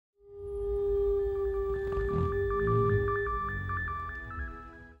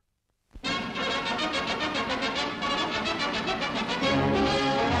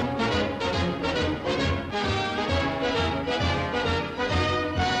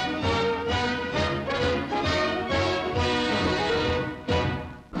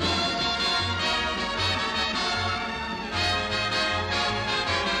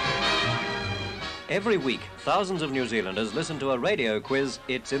Every week, thousands of New Zealanders listen to a radio quiz,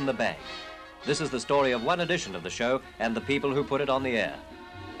 It's in the Bag. This is the story of one edition of the show and the people who put it on the air.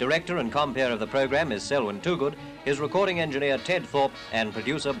 Director and compere of the program is Selwyn Toogood, his recording engineer Ted Thorpe, and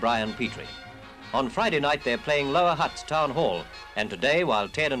producer Brian Petrie. On Friday night, they're playing Lower Hutt's Town Hall, and today, while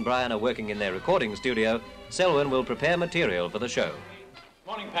Ted and Brian are working in their recording studio, Selwyn will prepare material for the show.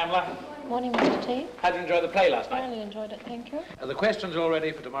 Morning, Pamela. Morning, Mr. T. How did you enjoy the play last night? I really enjoyed it, thank you. Are the questions all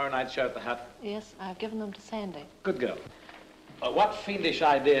ready for tomorrow night's show at the Hut? Yes, I've given them to Sandy. Good girl. What fiendish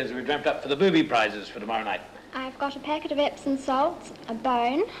ideas have you dreamt up for the booby prizes for tomorrow night? I've got a packet of Epsom salts, a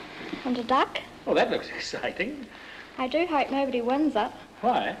bone, and a duck. Oh, that looks exciting. I do hope nobody wins it.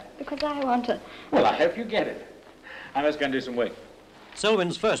 Why? Because I want it. Well, I hope you get it. I must go and do some work.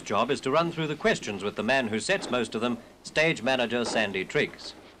 Selwyn's first job is to run through the questions with the man who sets most of them, stage manager Sandy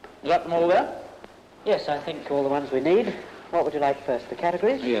Triggs. You got them all there? Yes, I think all the ones we need. What would you like first, the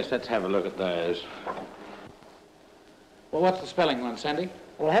categories? Yes, let's have a look at those. Well, what's the spelling one, Sandy?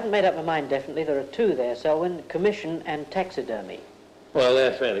 Well, I haven't made up my mind definitely. There are two there, Selwyn, commission and taxidermy. Well,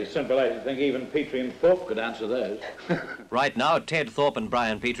 they're fairly simple. I think even Petrie and Thorpe could answer those. Right now, Ted Thorpe and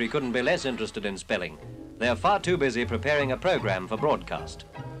Brian Petrie couldn't be less interested in spelling. They're far too busy preparing a program for broadcast.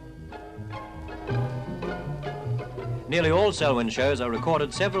 Nearly all Selwyn shows are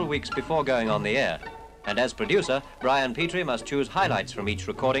recorded several weeks before going on the air. And as producer, Brian Petrie must choose highlights from each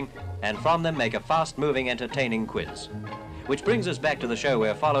recording and from them make a fast-moving, entertaining quiz. Which brings us back to the show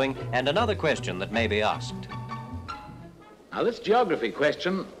we're following and another question that may be asked. Now, this geography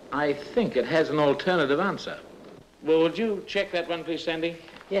question, I think it has an alternative answer. Well, would you check that one, please, Sandy?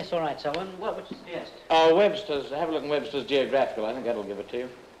 Yes, all right, Selwyn. What would you suggest? Oh, Webster's. Have a look in Webster's Geographical. I think that'll give it to you.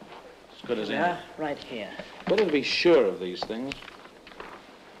 As good as any. Yeah, right here. Better to be sure of these things.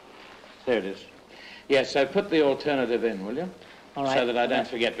 There it is. Yes, so put the alternative in, will you? All right. So that I don't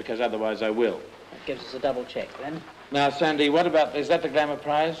forget, because otherwise I will. That gives us a double check, then. Now, Sandy, what about, is that the Glamour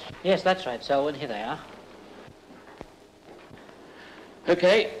Prize? Yes, that's right, Selwyn. Here they are.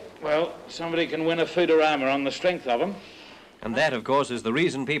 Okay, well, somebody can win a foodorama on the strength of them. And that, of course, is the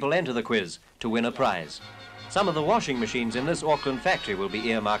reason people enter the quiz, to win a prize. Some of the washing machines in this Auckland factory will be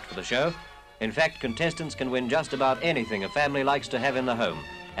earmarked for the show. In fact, contestants can win just about anything a family likes to have in the home,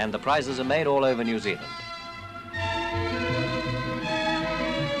 and the prizes are made all over New Zealand.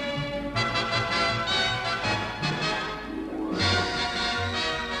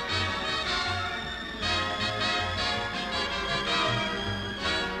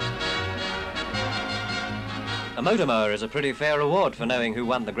 A motor mower is a pretty fair reward for knowing who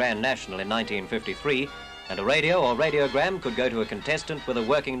won the Grand National in 1953, and a radio or radiogram could go to a contestant with a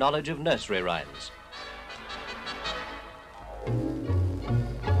working knowledge of nursery rhymes.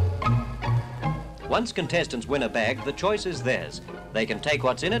 Once contestants win a bag, the choice is theirs. They can take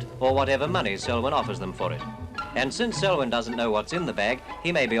what's in it or whatever money Selwyn offers them for it. And since Selwyn doesn't know what's in the bag,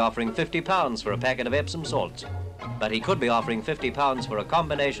 he may be offering £50 for a packet of Epsom salts. But he could be offering £50 for a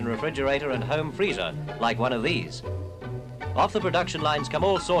combination refrigerator and home freezer, like one of these. Off the production lines come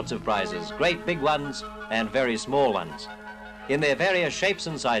all sorts of prizes, great big ones and very small ones. In their various shapes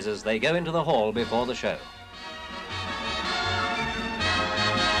and sizes, they go into the hall before the show.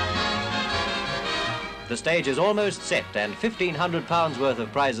 The stage is almost set and £1,500 worth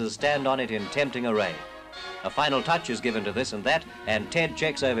of prizes stand on it in tempting array. A final touch is given to this and that, and Ted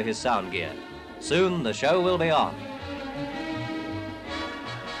checks over his sound gear. Soon the show will be on.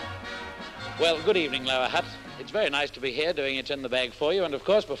 Well, good evening, Lower Hutt. It's very nice to be here doing It's in the Bag for you, and of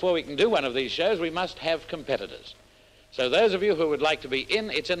course, before we can do one of these shows, we must have competitors. So those of you who would like to be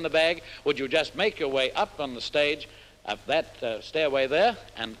in It's in the Bag, would you just make your way up on the stage, up that stairway there,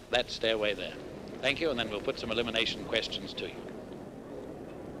 and that stairway there. Thank you, and then we'll put some elimination questions to you.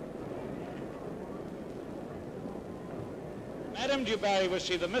 Madame du Barry was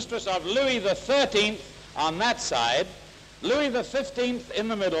she the mistress of Louis the 13th on that side, Louis the 15th in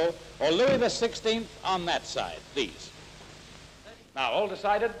the middle, or Louis the 16th on that side, these. Now, all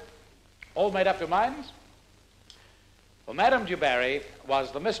decided? All made up your minds? Well, Madame du Barry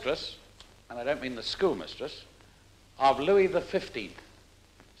was the mistress, and I don't mean the schoolmistress, of Louis the 15th.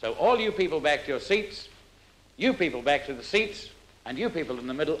 So all you people back to your seats, you people back to the seats, and you people in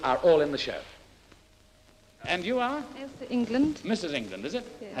the middle are all in the show. And you are? Yes, England. Mrs. England, is it?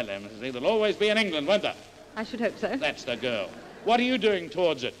 Yes. Hello, Mrs. England. They'll always be in England, won't they? I should hope so. That's the girl. What are you doing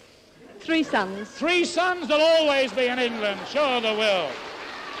towards it? 3 sons. 3 sons, they'll always be in England. Sure they will.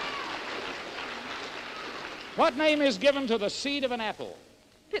 What name is given to the seed of an apple?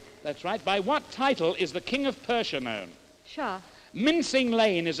 Pip. That's right. By what title is the King of Persia known? Shah. Mincing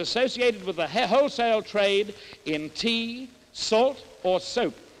Lane is associated with the wholesale trade in tea, salt, or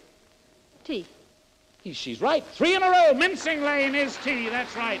soap. Tea. She's right. 3 in a row. Mincing Lane is T.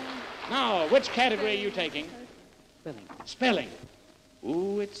 That's right. Now, which category are you taking? Spelling. Spelling.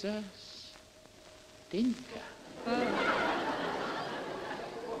 Ooh, it's a stinker.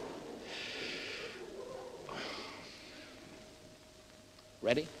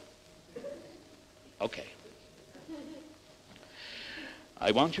 Ready? Okay.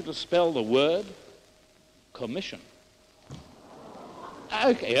 I want you to spell the word commission.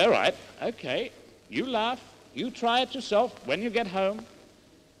 Okay, all right. Okay. You laugh. You try it yourself when you get home.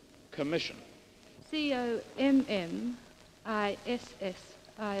 Commission. COMMISSION.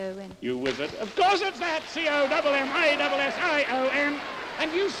 You wizard. Of course it's that. COMMISSION.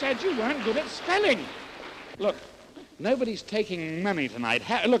 And you said you weren't good at spelling. Look, nobody's taking money tonight.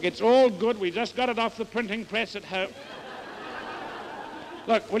 Look, it's all good. We just got it off the printing press at home.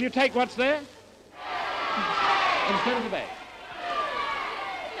 Look, will you take what's there? Instead of the bag.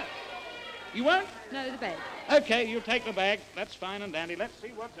 No. You won't? No, the bag. Okay, you take the bag. That's fine and dandy. Let's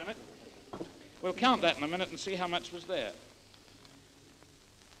see what's in it. We'll count that in a minute and see how much was there.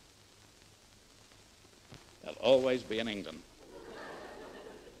 There'll always be an England.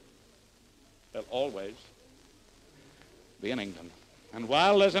 There'll always be an England. And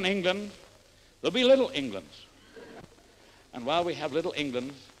while there's an England, there'll be little Englands. And while we have little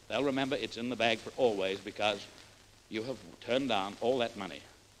Englands, they'll remember it's in the bag for always because you have turned down all that money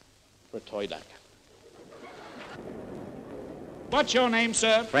for a toy duck. What's your name,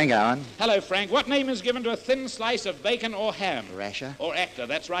 sir? Frank Owen. Hello, Frank. What name is given to a thin slice of bacon or ham? Rasher. Or actor,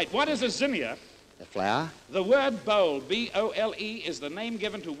 that's right. What is a zinnia? The flower. The word bole, B-O-L-E, is the name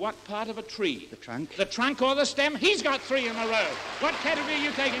given to what part of a tree? The trunk. The trunk or the stem? He's got 3 in a row. What category are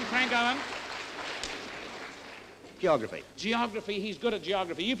you taking, Frank Owen? Geography. Geography. He's good at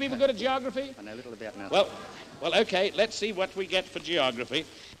geography. You people good at geography? I know a little about nothing. Well, okay. Let's see what we get for geography.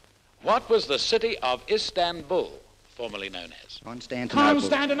 What was the city of Istanbul formerly known as? Constantinople.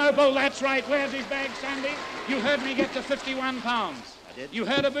 Constantinople. That's right. Where's his bag, Sandy? You heard me get to 51 pounds. I did. You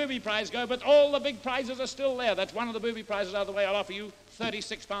heard a booby prize go, but all the big prizes are still there. That's one of the booby prizes out of the way. I'll offer you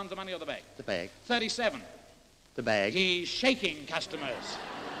 36 pounds of money or the bag. The bag. 37. The bag. He's shaking, customers.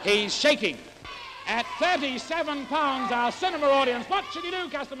 He's shaking. At 37 pounds, our cinema audience, what should you do,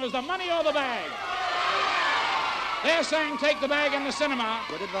 customers, the money or the bag? They're saying take the bag in the cinema.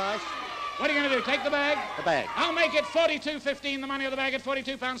 Good advice. What are you going to do, take the bag? The bag. I'll make it 42.15, the money or the bag at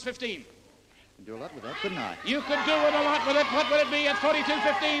 42 pounds 15. Could do a lot with that, couldn't I? You could do it a lot with it. What would it be at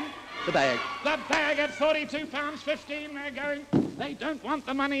 42.15? The bag. The bag at 42 pounds 15. They're going. They don't want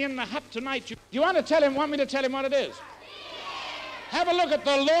the money in the hut tonight. You want me to tell him what it is? Have a look at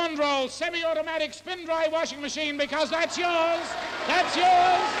the lawn roll semi-automatic spin-dry washing machine because that's yours. That's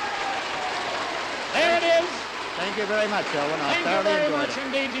yours. There it is. Thank you very much, Selwyn. I Thank you thoroughly very enjoyed much it.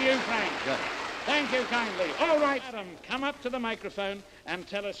 indeed to you, Frank. Good. Thank you kindly. All right, Adam, come up to the microphone and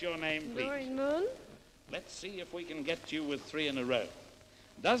tell us your name, please. Roaring Moon. Let's see if we can get you with 3 in a row.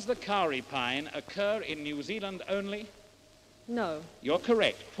 Does the Kari pine occur in New Zealand only? No, You're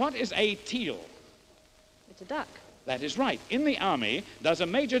correct. What is a teal? it's a duck. That is right. In the Army, does a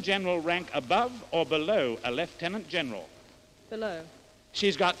Major General rank above or below a Lieutenant General? Below.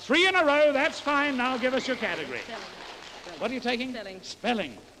 She's got 3 in a row. That's fine. Now give us your category. Spelling. What are you taking? Spelling.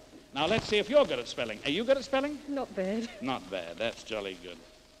 Spelling. Now let's see if you're good at spelling. Are you good at spelling? Not bad. Not bad. That's jolly good.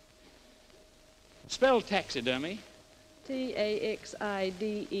 Spell taxidermy. Taxidermy.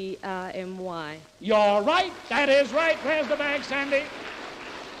 You're right. That is right. Where's the bag, Sandy?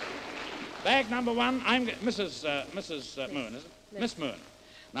 Bag number 1. Mrs. Moon, is it? Yes. Miss Moon.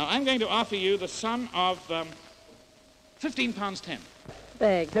 Now I'm going to offer you the sum of 15 pounds 10.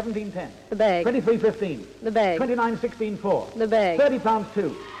 Bag. 17.10. The bag. 23.15. The bag. 29.16.4. The bag. 30 pounds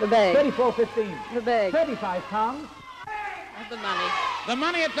 2. The bag. 34.15. The bag. 35 pounds. Of the money. The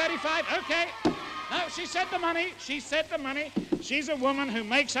money at 35. Okay. No, she said the money. She said the money. She's a woman who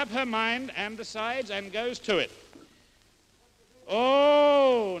makes up her mind and decides and goes to it.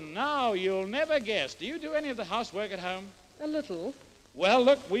 Oh, now you'll never guess. Do you do any of the housework at home? A little. Well,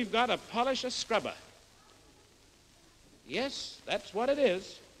 look, we've got a polisher scrubber. Yes, that's what it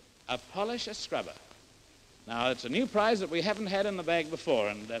is, a polisher scrubber. Now, it's a new prize that we haven't had in the bag before,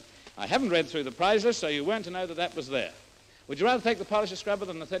 and I haven't read through the prize list, so you weren't to know that that was there. Would you rather take the polisher scrubber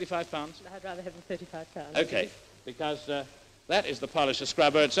than the 35 pounds? I'd rather have the 35 pounds. Okay, because that is the polisher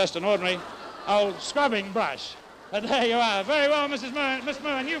scrubber. It's just an ordinary old scrubbing brush. But there you are. Very well, Mrs. Moon. Miss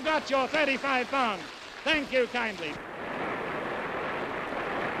Moon, you've got your 35 pounds. Thank you kindly.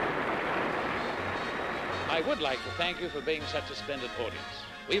 I would like to thank you for being such a splendid audience.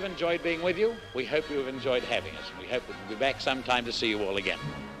 We've enjoyed being with you. We hope you've enjoyed having us. We hope that we'll be back sometime to see you all again.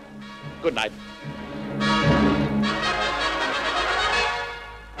 Good night.